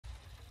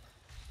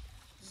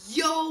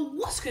Yo,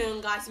 what's going on,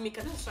 guys? Me,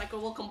 Striker.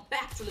 Welcome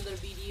back to another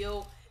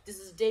video. This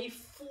is day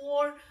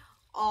 4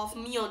 of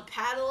me on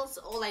paddles.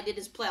 All I did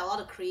is play a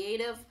lot of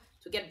creative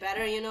to get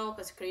better,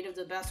 because creative is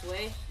the best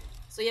way.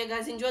 So yeah,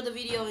 guys, enjoy the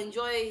video.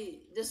 Enjoy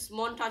this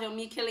montage of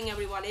me killing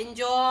everyone.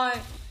 Enjoy!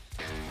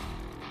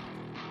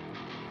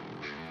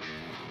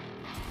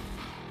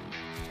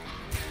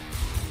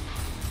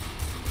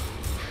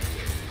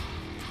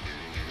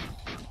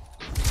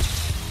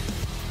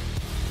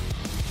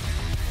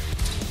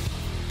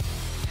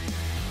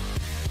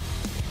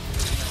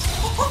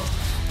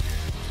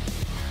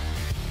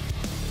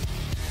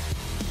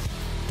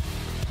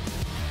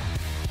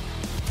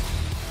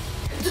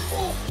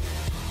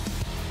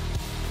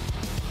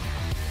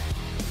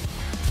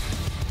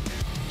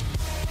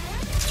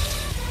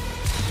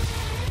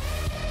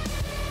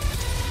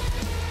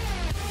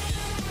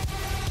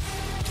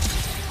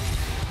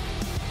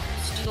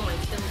 Steal my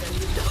kill, then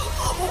you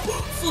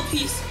full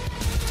piece.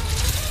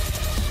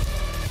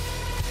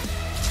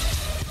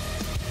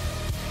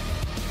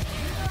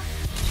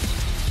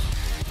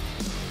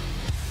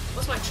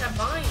 What's my trap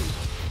bind?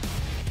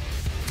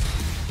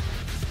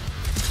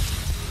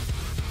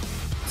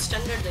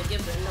 Standard, they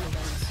give random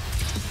guns.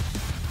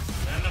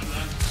 Random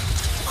gun.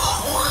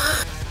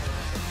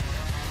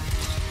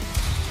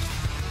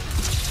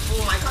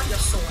 Oh my god, you're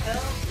so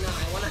hell. No,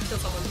 I wanna kill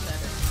someone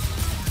better.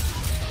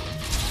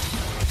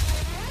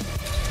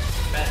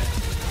 Better.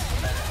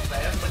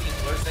 Everybody's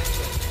worse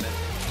anyway. Better.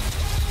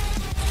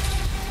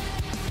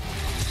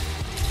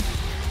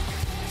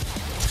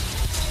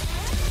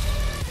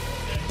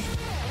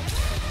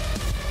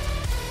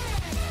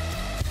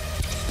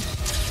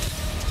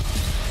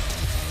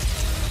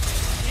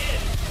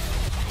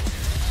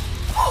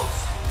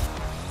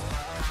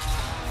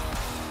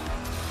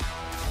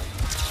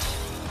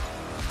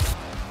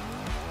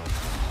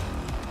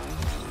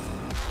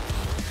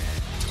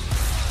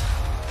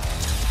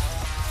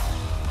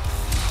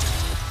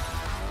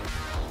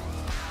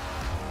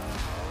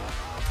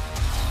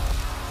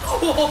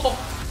 Oh!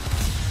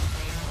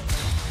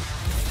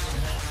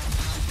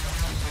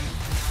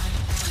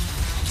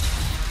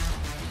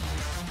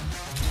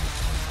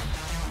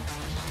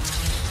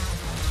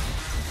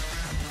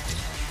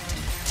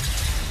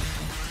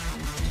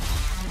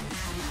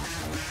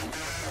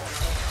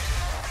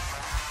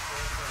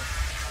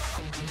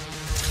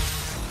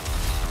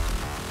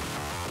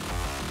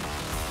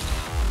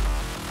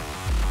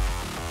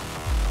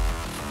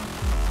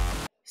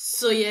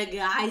 So yeah,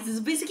 guys, this is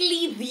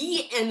basically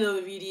the end of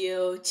the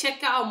video.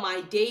 Check out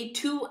my day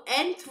 2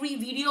 and 3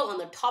 video on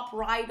the top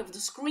right of the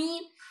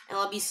screen, and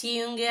I'll be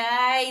seeing you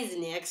guys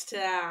next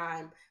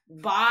time.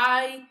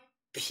 Bye,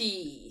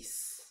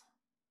 peace.